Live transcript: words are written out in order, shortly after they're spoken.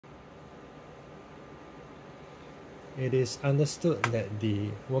It is understood that the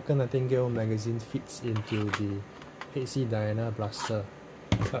Worker Nightingale magazine fits into the HC Diana blaster,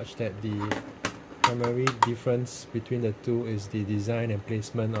 such that the primary difference between the two is the design and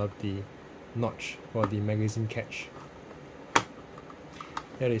placement of the notch for the magazine catch.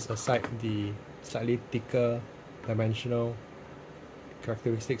 That is aside the slightly thicker dimensional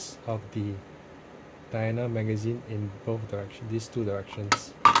characteristics of the Diana magazine in both directions, these two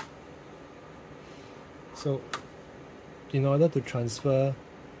directions. So in order to transfer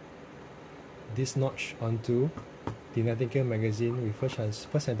this notch onto the Nightingale magazine, we first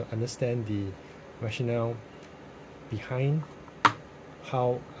have to understand the rationale behind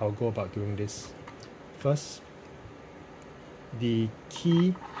how I'll go about doing this. First, the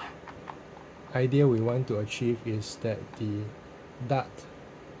key idea we want to achieve is that the dart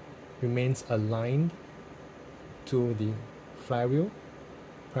remains aligned to the flywheel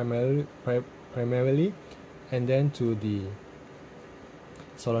primarily, and then to the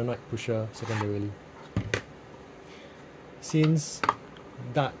solenoid pusher secondarily. Since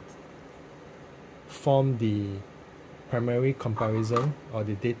that form the primary comparison or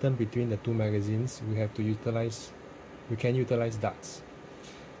the datum between the two magazines, we can utilize darts.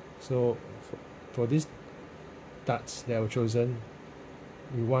 So for these darts that were chosen,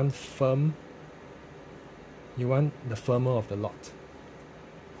 you want the firmer of the lot.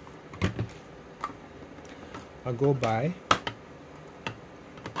 I'll go by,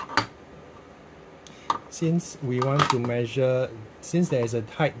 since we want to measure, since there is a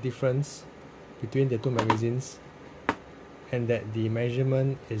height difference between the two magazines and that the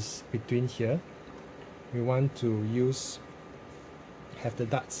measurement is between here, we want to have the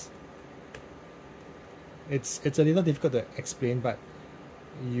darts. It's a little difficult to explain, but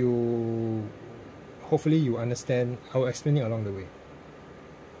hopefully you understand. I will explain it along the way.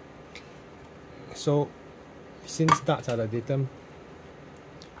 So since darts are the datum,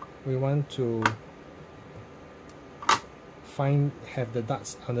 we want to have the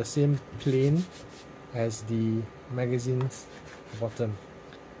darts on the same plane as the magazine's bottom.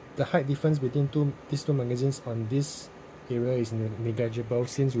 The height difference between these two magazines on this area is negligible,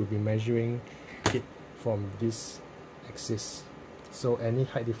 since we'll be measuring it from this axis. So any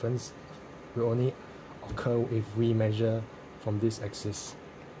height difference will only occur if we measure from this axis.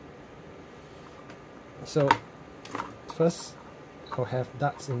 So first, I'll have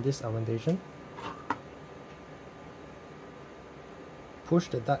darts in this orientation. Push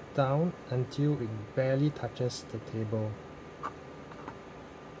the dart down until it barely touches the table.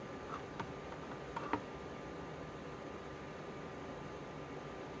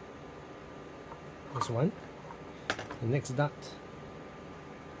 This one. The next dart.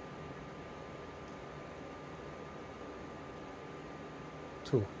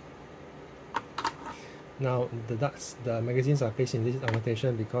 Two. Now the magazines are placed in this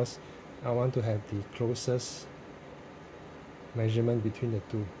orientation because I want to have the closest measurement between the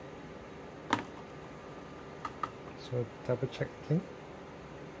two. So double check again.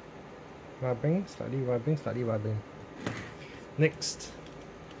 Rubbing, slightly rubbing, slightly rubbing. Next,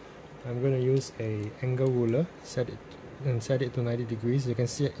 I'm going to use a angle ruler, set it to 90 degrees. You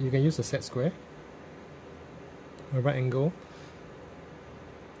can use a set square, a right angle,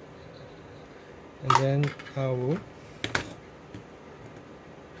 and then I will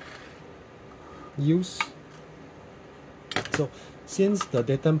use. So since the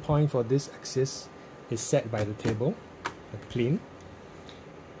datum point for this axis is set by the table, the plane,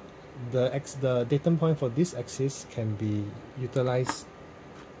 the datum point for this axis can be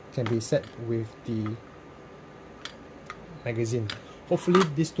set with the magazine. Hopefully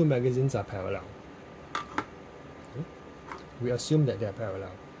these two magazines are parallel. Okay. We assume that they are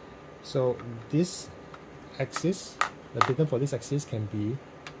parallel. So this axis, the datum for this axis can be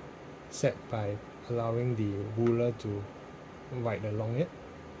set by allowing the ruler to write along it.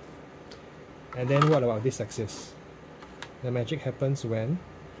 And then what about this axis? The magic happens when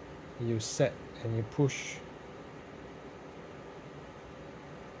you set and you push,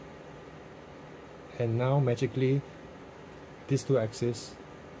 and now magically these two axes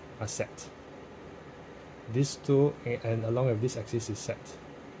are set. These two and along with this axis is set.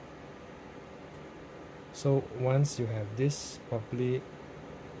 So once you have this properly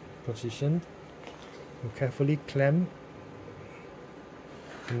positioned, you carefully clamp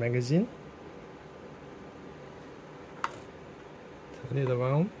the magazine, turn it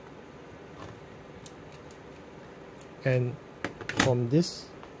around, and from this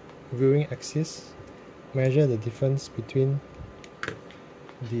viewing axis measure the difference between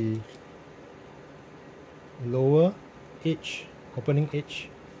the opening edge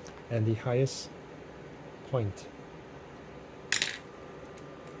and the highest point.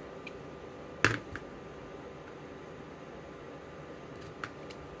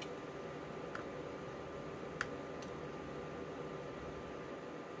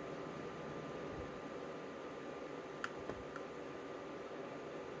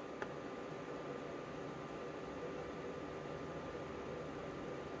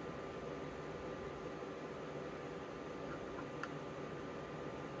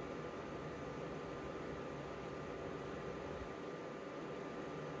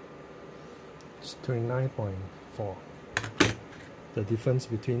 It's 29.4. The difference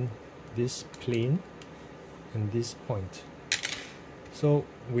between this plane and this point. So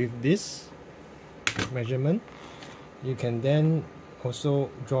with this measurement, you can then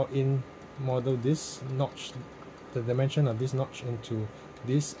also model this notch, the dimension of this notch into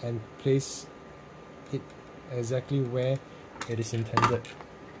this, and place it exactly where it is intended.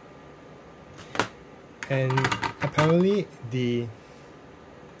 And apparently the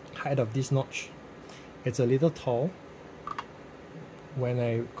height of this notch, it's a little tall when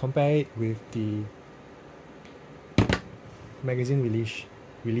I compare it with the magazine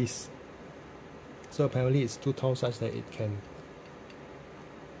release. So apparently it's too tall such that it can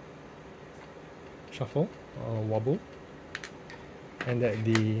shuffle or wobble, and that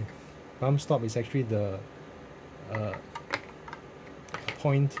the bump stop is actually the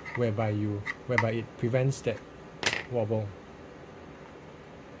point whereby it prevents that wobble.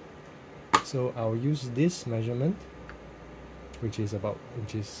 So I'll use this measurement, which is 7.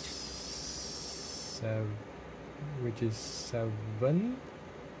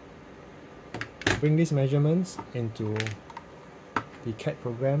 Bring these measurements into the CAD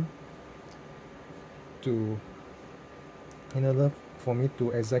program in order for me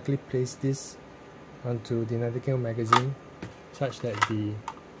to exactly place this onto the Nightingale magazine such that the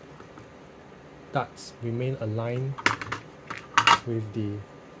darts remain aligned with the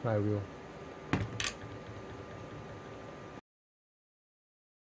flywheel.